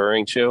is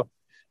referring to,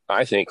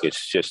 I think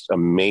it's just an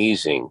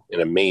amazing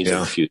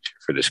future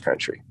for this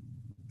country.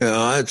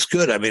 It's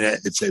good. I mean,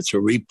 it's a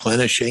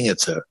replenishing,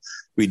 it's a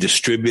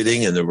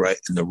redistributing in the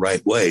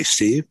right way.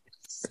 Steve?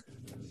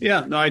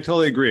 Yeah, no, I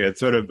totally agree. It's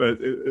sort of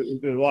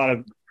there's a lot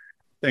of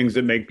things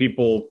that make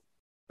people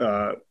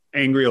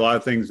angry, a lot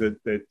of things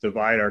that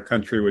divide our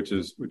country, which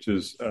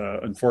is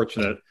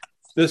unfortunate.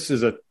 This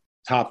is a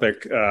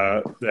topic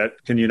that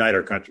can unite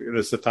our country.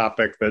 This is a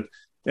topic that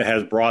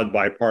has broad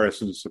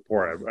bipartisan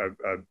support.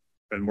 I've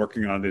been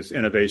working on this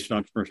innovation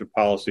entrepreneurship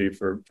policy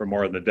for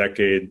more than a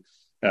decade.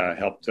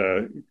 Helped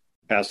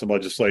pass some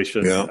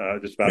legislation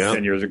just about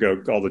 10 years ago,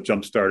 called the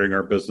Jumpstarting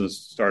Our Business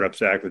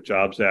Startups Act, the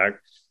Jobs Act.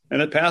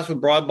 And it passed with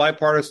broad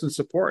bipartisan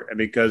support, and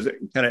because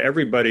kind of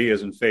everybody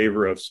is in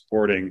favor of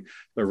supporting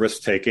the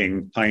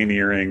risk-taking,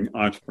 pioneering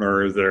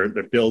entrepreneurs that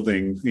are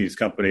building these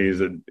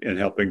companies and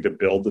helping to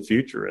build the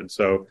future. And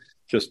so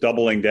just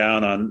doubling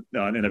down on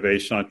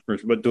innovation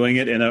entrepreneurship, but doing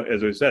it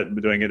as I said,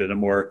 doing it in a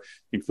more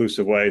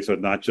inclusive way. So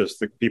not just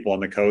the people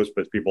on the coast,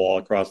 but people all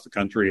across the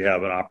country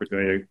have an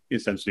opportunity to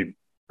essentially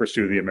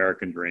pursue the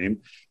American dream.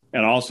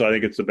 And also, I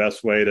think it's the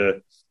best way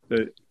to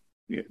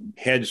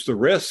hedge the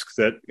risk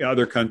that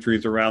other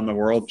countries around the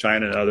world,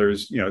 China and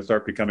others,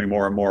 start becoming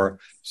more and more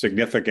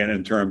significant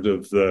in terms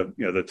of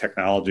the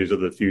technologies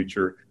of the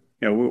future.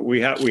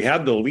 We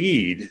have the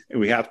lead, and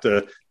we have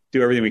to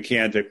do everything we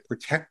can to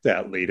protect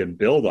that lead and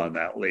build on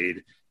that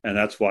lead. And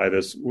that's why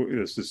this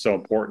is so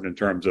important in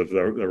terms of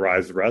the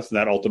rise of the rest. And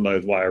that ultimately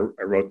is why I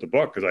wrote the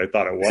book, because I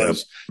thought it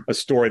was a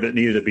story that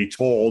needed to be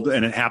told.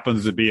 And it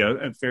happens to be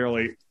a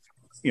fairly,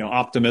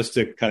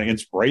 optimistic, kind of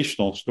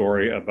inspirational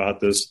story about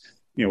this,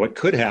 what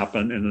could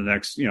happen in the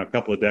next,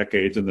 couple of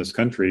decades in this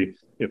country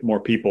if more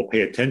people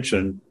pay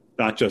attention,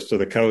 not just to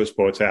the coast,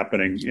 but what's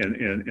happening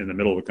in the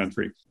middle of the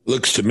country.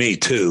 Looks to me,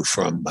 too,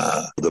 from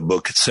the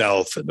book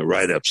itself and the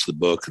write-ups of the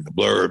book and the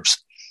blurbs,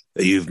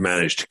 that you've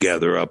managed to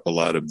gather up a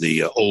lot of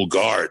the old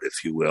guard,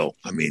 if you will.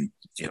 I mean,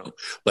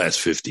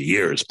 last 50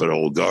 years, but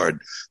old guard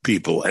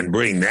people, and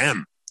bring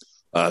them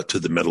to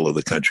the middle of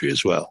the country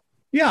as well.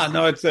 Yeah,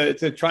 no, it's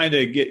trying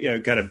to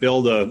get kind of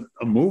build a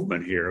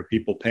movement here of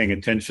people paying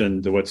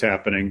attention to what's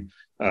happening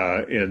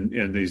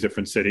in these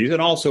different cities, and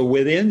also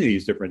within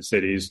these different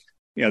cities.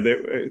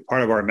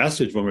 Part of our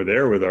message when we're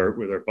there with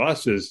our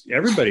bus is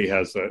everybody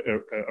has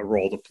a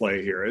role to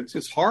play here.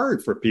 It's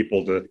hard for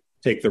people to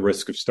take the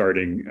risk of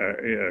starting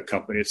a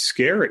company. It's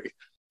scary.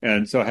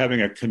 And so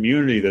having a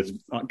community that's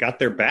got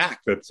their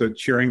back, that's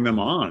cheering them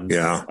on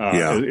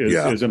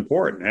is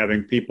important.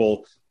 Having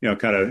people,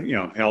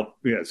 help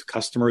as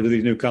customers of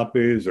these new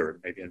companies, or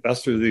maybe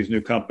investors of these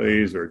new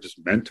companies, or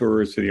just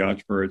mentors to the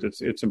entrepreneurs.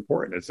 It's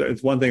important.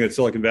 It's one thing that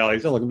Silicon Valley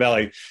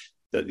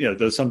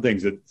does some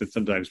things that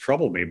sometimes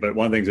trouble me, but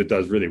one of the things it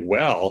does really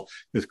well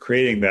is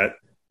creating that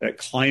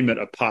climate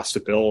of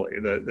possibility.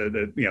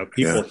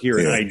 People hear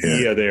an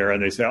idea there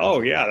and they say,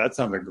 "Oh yeah, that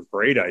sounds like a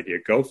great idea.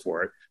 Go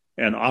for it."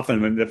 And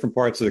often in different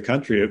parts of the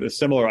country, a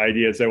similar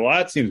idea say, "Well,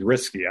 that seems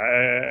risky.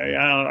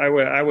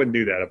 I wouldn't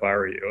do that if I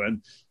were you."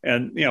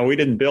 And we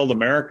didn't build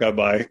America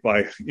by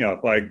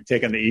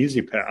taking the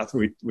easy path.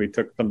 We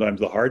took sometimes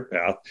the hard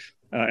path,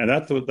 and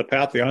that's the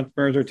path the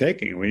entrepreneurs are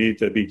taking. We need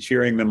to be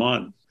cheering them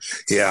on.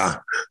 Yeah.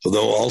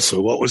 Although also,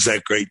 what was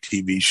that great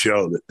TV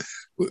show that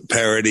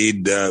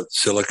parodied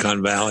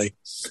Silicon Valley?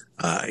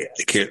 I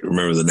can't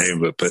remember the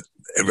name of it, but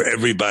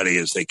everybody,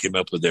 as they came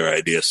up with their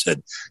idea,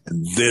 said,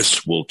 "And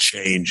this will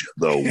change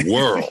the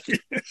world."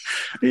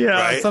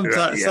 Right?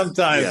 Sometimes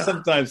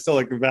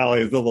Silicon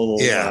Valley is a little,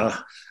 it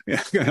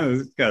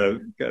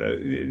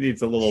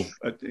needs a little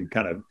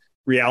kind of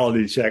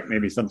reality check,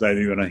 maybe sometimes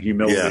even a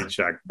humility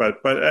check. But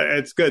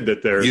it's good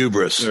that they're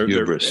hubris,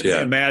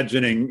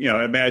 imagining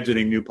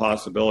new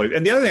possibilities.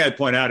 And the other thing I'd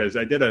point out is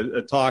I did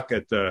a talk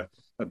at a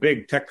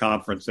big tech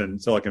conference in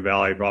Silicon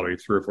Valley probably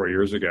 3 or 4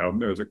 years ago.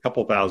 There was a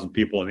couple thousand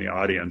people in the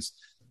audience.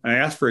 And I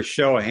asked for a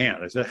show of hands.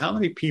 I said, how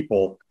many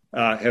people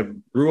have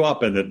grew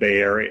up in the Bay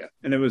Area,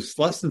 and it was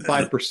less than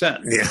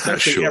 5%. Yeah,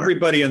 sure.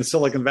 Everybody in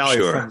Silicon Valley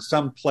is Sure. from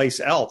someplace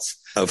else.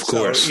 Of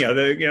course. So,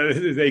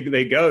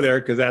 they go there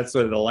because that's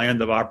sort of the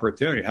land of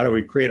opportunity. How do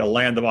we create a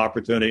land of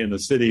opportunity in the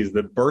cities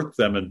that birthed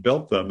them and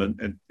built them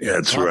and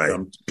That's taught right.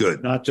 them,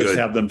 Good. not just Good.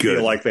 have them Good.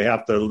 feel like they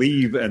have to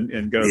leave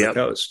and go to the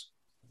coast.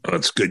 Oh,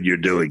 that's good you're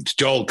doing.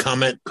 Joel,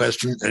 comment,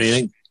 question,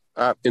 anything?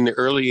 In the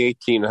early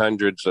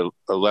 1800s,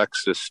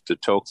 Alexis de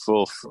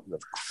Tocqueville,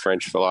 a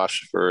French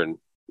philosopher and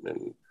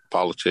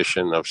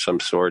politician of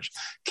some sort,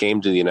 came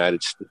to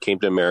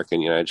America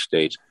and the United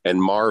States and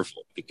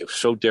marveled. It was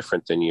so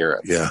different than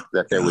Europe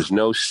that there was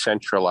no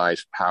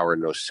centralized power,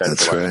 no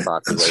centralized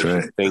population. That's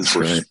right. Things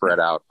were spread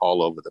out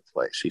all over the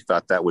place. He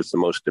thought that was the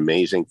most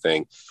amazing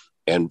thing,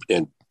 and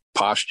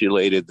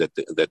postulated that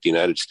the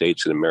United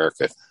States and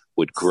America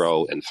would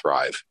grow and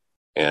thrive.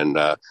 And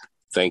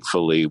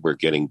thankfully, we're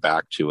getting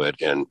back to it.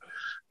 And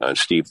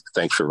Steve,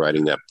 thanks for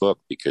writing that book,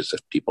 because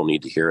people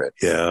need to hear it.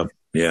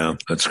 Yeah,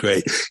 that's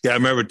great. Yeah, I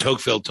remember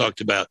Tocqueville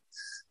talked about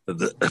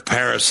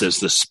Paris as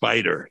the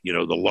spider,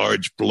 the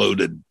large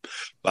bloated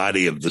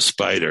body of the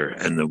spider,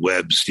 and the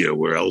webs,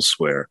 were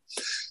elsewhere.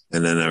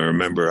 And then I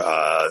remember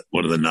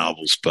one of the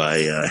novels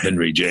by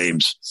Henry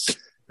James,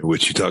 in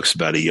which he talks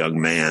about a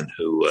young man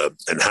who,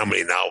 and how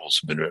many novels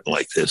have been written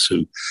like this,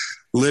 who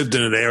lived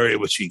in an area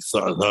which he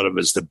thought of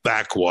as the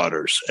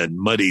backwaters and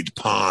muddied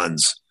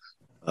ponds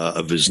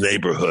of his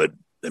neighborhood.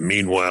 And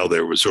meanwhile,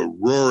 there was a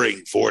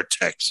roaring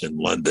vortex in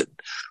London,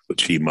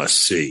 which he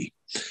must see.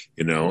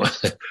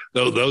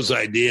 Though those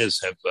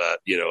ideas have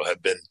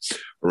been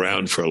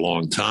around for a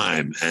long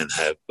time and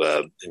have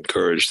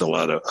encouraged a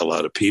lot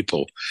of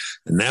people.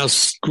 And now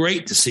it's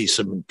great to see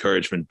some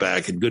encouragement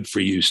back, and good for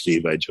you,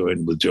 Steve. I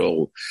joined with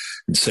Joel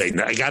in saying,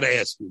 I got to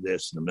ask you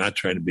this, and I'm not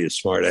trying to be a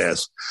smart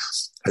ass.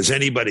 Has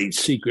anybody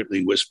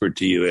secretly whispered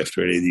to you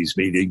after any of these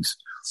meetings,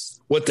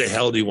 what the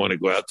hell do you want to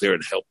go out there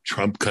and help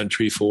Trump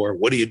country for?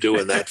 What are you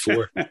doing that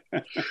for?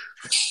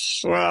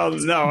 Well,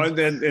 no,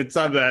 and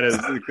some of that is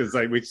because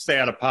we stay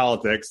out of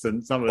politics,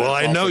 and some of that. Well,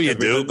 I know you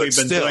do, but we've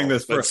been doing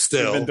this for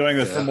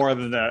more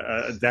than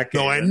a decade.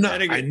 No, I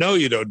know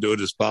you don't do it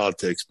as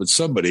politics, but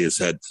somebody has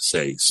had to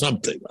say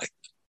something like that.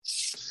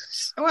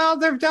 Well,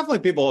 there are definitely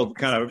people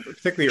kind of,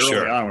 particularly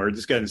early on, we're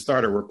just getting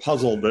started. We're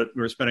puzzled that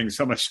we're spending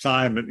so much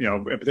time,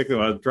 particularly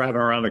when I was driving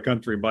around the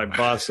country by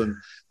bus, and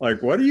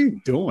like, what are you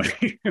doing?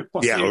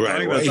 Why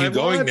are you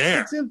going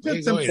there?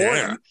 It's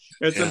important.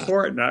 It's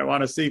important. I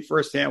want to see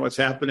firsthand what's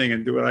happening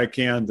and do what I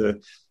can to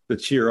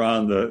cheer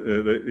on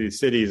the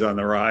cities on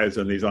the rise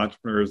and these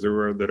entrepreneurs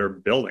that are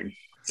building.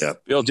 Yeah,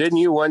 Bill, didn't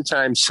you one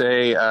time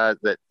say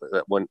that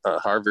when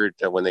Harvard,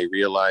 when they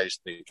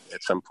realized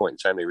at some point in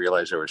time, they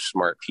realized there were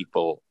smart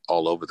people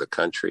all over the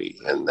country,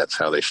 and that's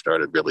how they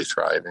started really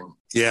thriving?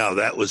 Yeah,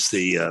 that was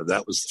the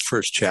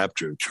first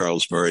chapter of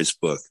Charles Murray's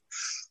book.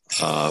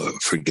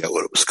 Forget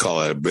what it was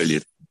called. I had a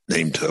brilliant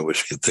name to it. I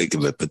wish I could think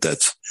of it, but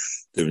that's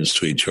the difference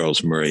between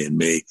Charles Murray and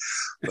me.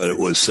 But it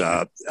was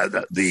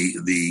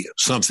the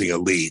something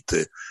elite,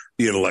 the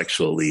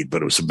intellectual elite,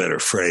 but it was a better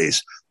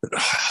phrase, that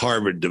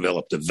Harvard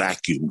developed a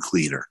vacuum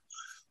cleaner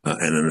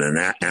and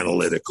an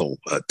analytical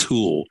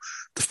tool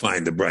to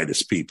find the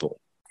brightest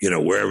people,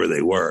 wherever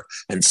they were,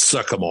 and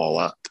suck them all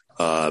up.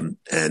 And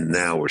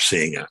now we're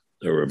seeing a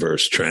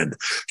reverse trend.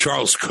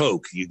 Charles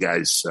Koch, you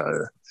guys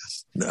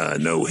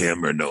know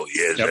him or know he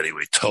is. Yep.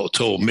 Anyway,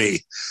 told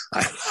me,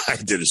 I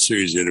did a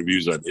series of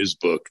interviews on his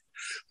book.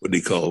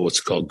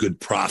 What's called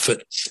Good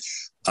Prophet.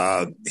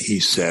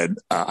 He said,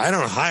 I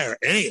don't hire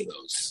any of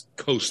those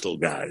coastal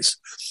guys.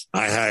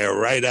 I hire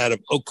right out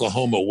of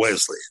Oklahoma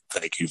Wesleyan.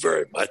 Thank you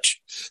very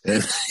much.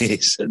 And he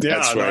said,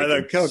 that's right.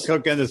 The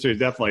Coke industry is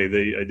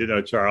definitely I did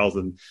know Charles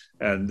and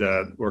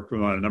worked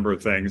with him on a number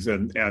of things.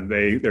 And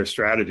their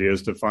strategy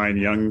is to find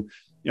young,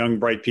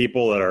 bright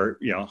people that are,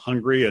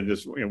 hungry and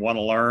just want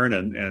to learn.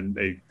 And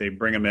they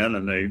bring them in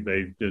and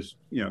they just,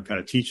 kind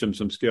of teach them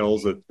some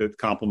skills that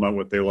complement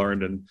what they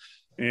learned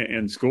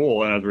in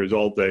school, and as a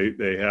result,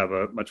 they have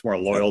a much more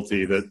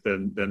loyalty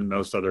than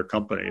most other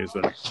companies,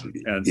 and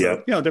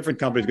different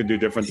companies can do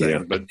different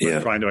things, but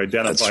trying to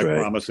identify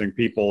promising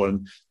people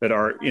and that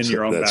are in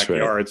your own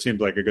backyard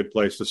seems like a good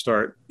place to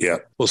start. Yeah.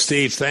 Well,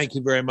 Steve, thank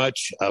you very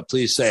much.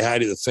 Please say hi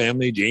to the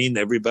family, Gene,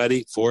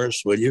 everybody,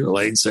 Forrest, will you?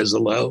 Elaine says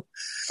hello.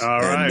 All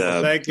right.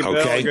 Thank you, Bill.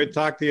 Okay. Good to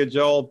talk to you,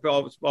 Joel.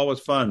 Always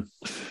fun.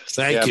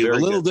 Thank you. A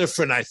little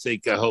different, I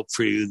think, I hope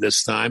for you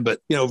this time, but,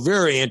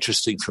 very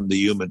interesting from the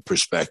human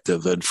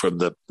perspective and from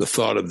the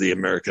thought of the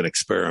American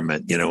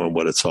experiment, and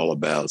what it's all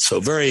about. So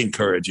very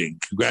encouraging.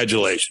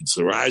 Congratulations.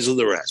 The rise of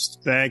the rest.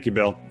 Thank you,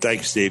 Bill.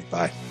 Thanks, Steve.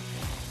 Bye.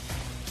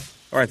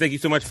 All right. Thank you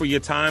so much for your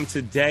time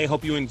today.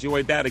 Hope you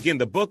enjoyed that. Again,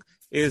 the book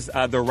is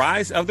The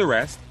Rise of the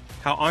Rest: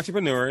 How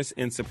Entrepreneurs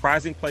in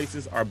Surprising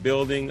Places Are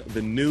Building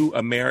the New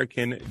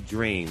American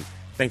Dream.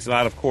 Thanks a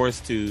lot, of course,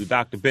 to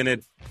Dr.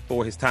 Bennett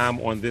for his time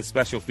on this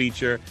special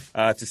feature,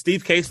 to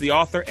Steve Case, the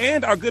author,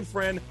 and our good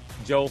friend,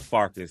 Joel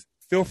Farkas.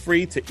 Feel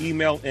free to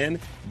email in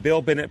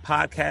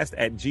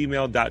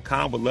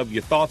BillBennettPodcast@gmail.com. We'd love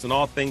your thoughts on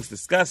all things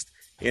discussed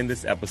in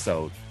this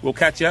episode. We'll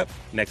catch you up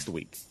next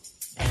week.